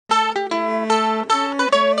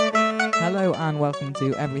and welcome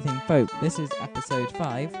to Everything Folk. This is episode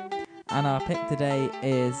 5, and our pick today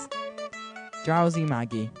is Drowsy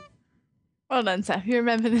Maggie. Well done, Sam. You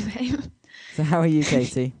remember the name. So how are you,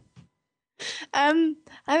 Katie? I'm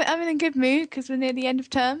in a good mood because we're near the end of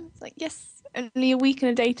term. It's like, yes, only a week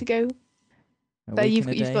and a day to go. But you've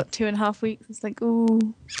got 2.5 weeks. It's like,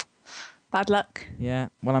 ooh, bad luck. Yeah.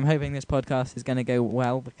 Well, I'm hoping this podcast is going to go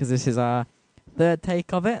well because this is our third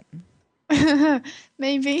take of it.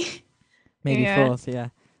 Maybe yeah. Fourth, yeah.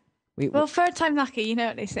 Well, third time lucky, you know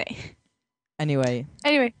what they say. Anyway,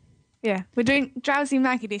 yeah, we're doing Drowsy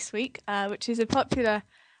Maggie this week, which is a popular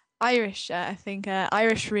Irish,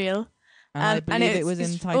 Irish reel. I believe it was in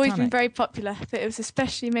Titanic. It's always been very popular, but it was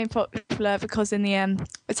especially made popular because in the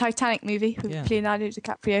Titanic movie with Leonardo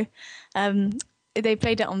DiCaprio, they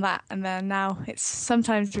played it on that, and then now it's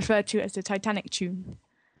sometimes referred to as the Titanic tune.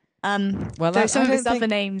 So some of its other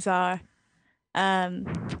names are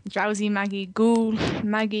Drowsy Maggie, Ghoul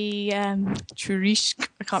Maggie, Churishk,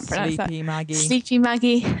 I can't pronounce that. Sleepy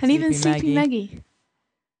Maggie, and even Sleepy Maggie.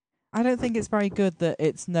 I don't think it's very good that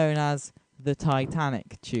it's known as the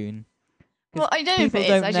Titanic tune. Well, I don't know if it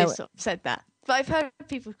is. I just sort of said that, but I've heard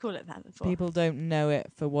people call it that before. People don't know it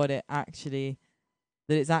for what it actually,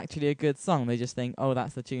 that it's actually a good song. They just think, oh,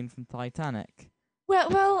 that's the tune from Titanic.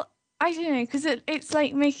 Well, I don't know, because it's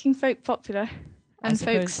like making folk popular, and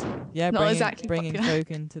folks not exactly bringing popular.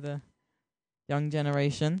 folk into the young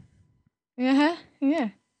generation. Yeah.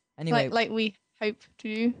 Anyway, like we hope to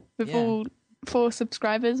do with all 4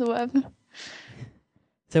 subscribers or whatever.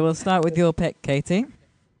 So we'll start with your pick, Katie.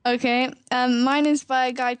 Okay, mine is by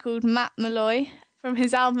a guy called Matt Molloy from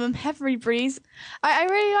his album Heavenly Breeze. I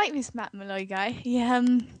really like this Matt Molloy guy. He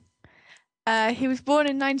was born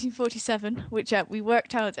in 1947, which we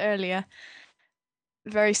worked out earlier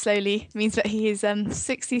very slowly, means that he is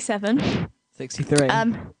 67. 63.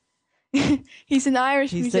 He's an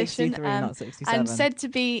Irish musician 63, not 67. And said to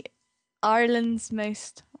be Ireland's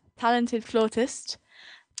most talented flautist.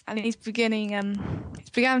 And he's began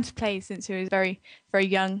to play since he was very, very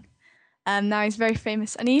young. Now he's very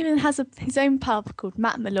famous, and he even has his own pub called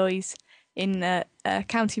Matt Molloy's in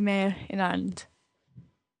County Mayo in Ireland.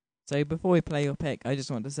 So before we play your pick, I just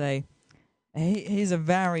want to say he's a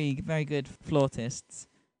very, very good flautist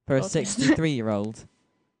for a 63-year-old.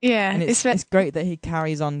 Yeah, and it's great that he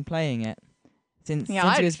carries on playing it since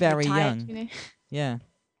he was very young. You know? Yeah,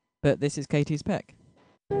 but this is Katie's pick.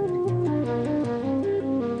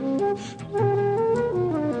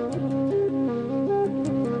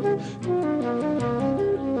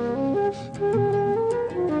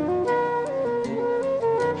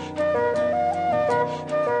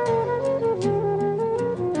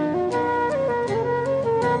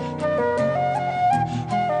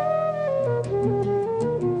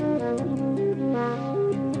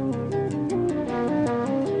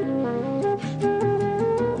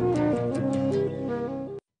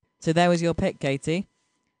 So there was your pick, Katie.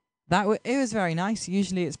 It was very nice.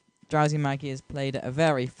 Usually it's Drowsy Maggie is played at a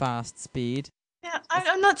very fast speed. Yeah,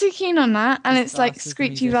 I'm not too keen on that, and it's like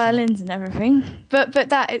screechy violins and everything. But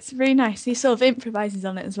it's really nice. He sort of improvises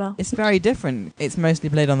on it as well. It's very different. It's mostly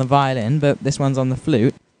played on the violin, but this one's on the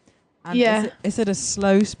flute. And it's at a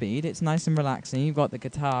slow speed. It's nice and relaxing. You've got the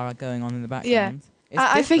guitar going on in the background. Yeah,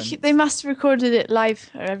 I think they must have recorded it live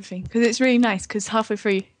or everything, because it's really nice. Because halfway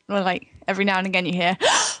through, well, like every now and again, you hear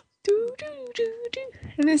do do do do,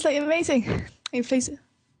 and it's like amazing. He plays.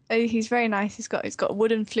 He's very nice. He's got a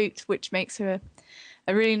wooden flute, which makes a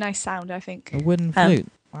really nice sound, I think. A wooden flute.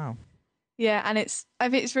 Wow. Yeah, and it's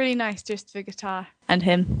really nice just for guitar and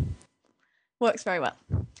him. Works very well.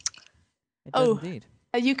 It does indeed.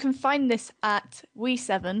 You can find this at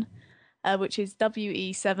We7, which is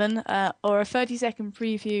WE7, or a 30-second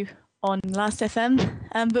preview on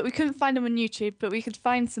Last.fm. But we couldn't find him on YouTube, but we could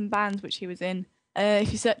find some bands which he was in.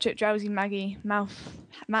 If you search at Drowsy Maggie,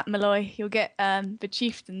 Matt Molloy, you'll get the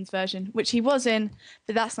Chieftains version, which he was in,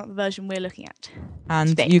 but that's not the version we're looking at. And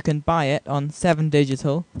today. You can buy it on 7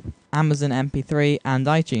 Digital, Amazon MP3, and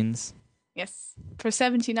iTunes. Yes, for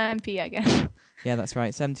 79p, I guess. Yeah, that's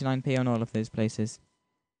right, 79p on all of those places.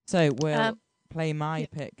 So we'll play my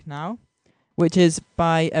pick now, which is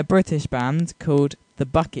by a British band called The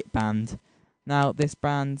Bucket Band. Now, this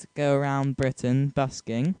band go around Britain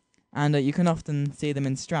busking. And you can often see them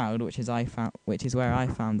in Stroud, which is where I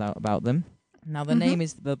found out about them. Now, the name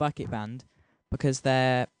is the Bucket Band because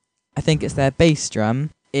I think it's their bass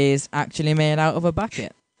drum is actually made out of a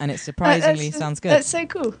bucket, and it surprisingly sounds good. That's so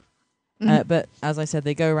cool. But as I said,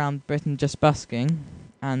 they go around Britain just busking,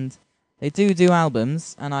 and they do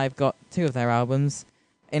albums, and I've got 2 of their albums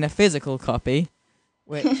in a physical copy,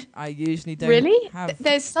 which I usually don't Really? have.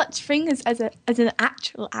 There's such thing as an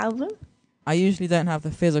actual album? I usually don't have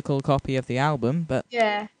the physical copy of the album, but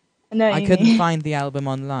Yeah. I know what I you couldn't mean. find the album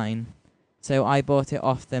online, so I bought it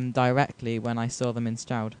off them directly when I saw them in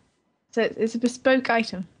Stroud. So it's a bespoke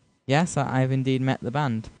item. Yes, I've indeed met the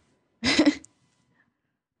band.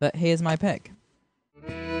 But here's my pick.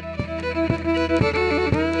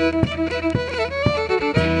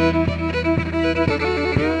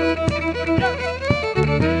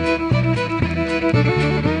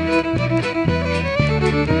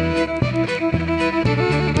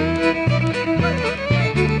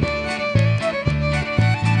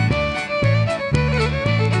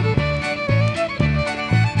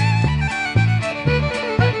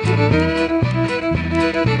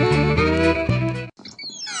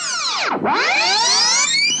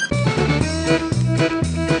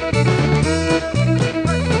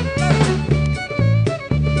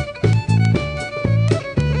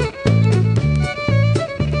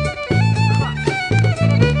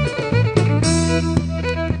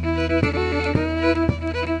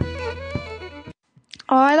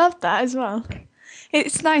 Oh, I love that as well.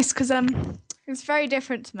 It's nice because it's very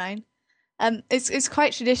different to mine. It's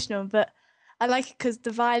quite traditional, but I like it because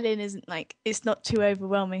the violin isn't like it's not too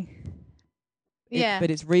overwhelming. Yeah,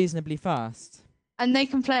 But it's reasonably fast. and they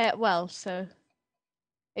can play it well, so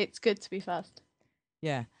it's good to be fast.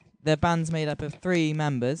 Yeah. The band's made up of 3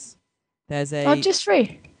 members. There's a Oh, just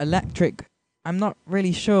 3. electric... I'm not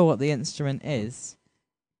really sure what the instrument is.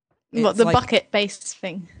 What, It's the like- bucket bass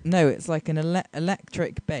thing? No, it's like an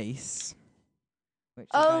electric bass. Which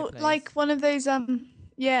the guy Oh, plays. like one of those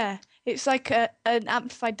yeah, it's like an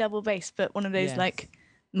amplified double bass, but one of those Yes. like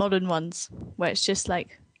modern ones where it's just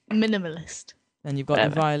like minimalist. Then you've got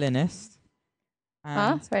whatever. the violinist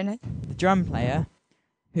and Very nice. the drum player,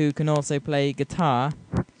 who can also play guitar,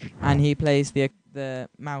 and he plays the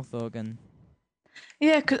mouth organ.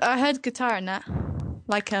 Yeah, 'cause I heard guitar in that,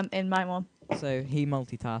 like in my one. So he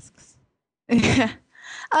multitasks. Yeah,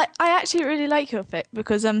 I actually really like your pick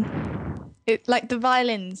because it like the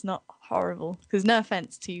violin's not horrible. Because no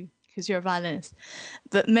offense to you, because you're a violinist,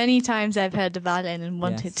 but many times I've heard the violin and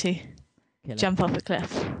wanted Yes. to Kill it. jump off a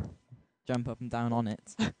cliff. Jump up and down on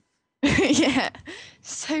it. Yeah,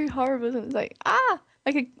 so horrible. It was like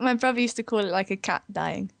my brother used to call it like a cat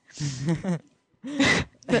dying.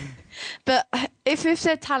 But if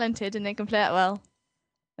they're talented and they can play it well,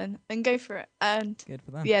 then go for it. And Good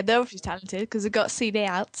for them. yeah, they're obviously talented because they've got a CD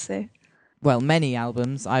out. So Well, many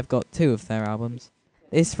albums. I've got 2 of their albums.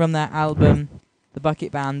 This from their album, The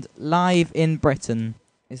Bucket Band, Live in Britain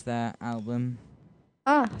is their album.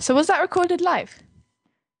 so was that recorded live?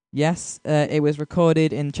 Yes, it was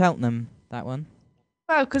recorded in Cheltenham, that one.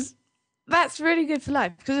 Wow, because that's really good for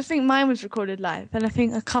live. Because I think mine was recorded live, and I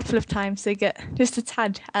think a couple of times they get just a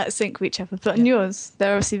tad out of sync with each other. But on yours,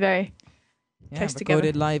 they're obviously very Yeah, close together.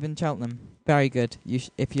 recorded live in Cheltenham. Very good.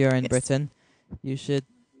 If you're in Yes. Britain, you should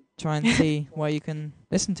try and see where you can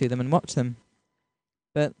listen to them and watch them.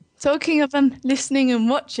 But Talking of listening and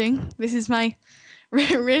watching, this is my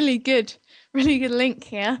really good link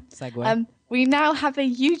here. segue. We now have a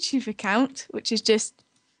YouTube account, which is just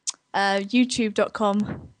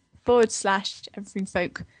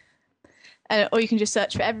youtube.com/everythingfolk. Or you can just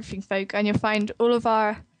search for Everything Folk and you'll find all of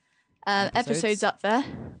our episodes up there,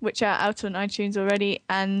 which are out on iTunes already.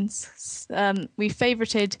 And we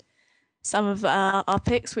favorited some of our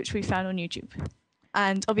picks, which we found on YouTube.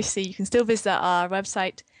 And obviously, you can still visit our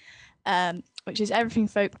website, which is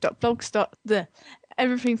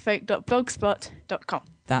everythingfolk.blogspot.com.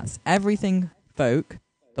 That's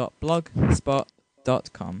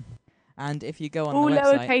everythingfolk.blogspot.com. And if you go on All the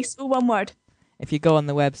website, lowercase, all one word. if you go on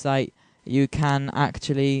the website, you can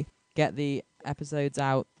actually get the episodes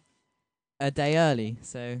out a day early.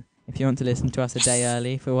 So if you want to listen to us a day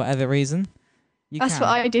early for whatever reason, you That's can. what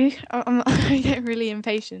I do. I get really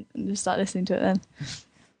impatient and just start listening to it then.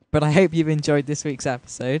 But I hope you've enjoyed this week's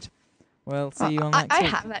episode. We'll see you on next I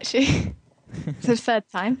week. have actually. It's the third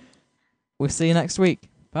time. We'll see you next week.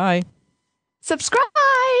 Bye. Subscribe!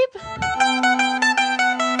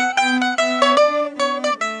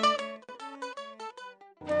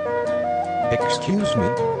 Excuse me,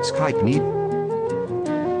 Skype me.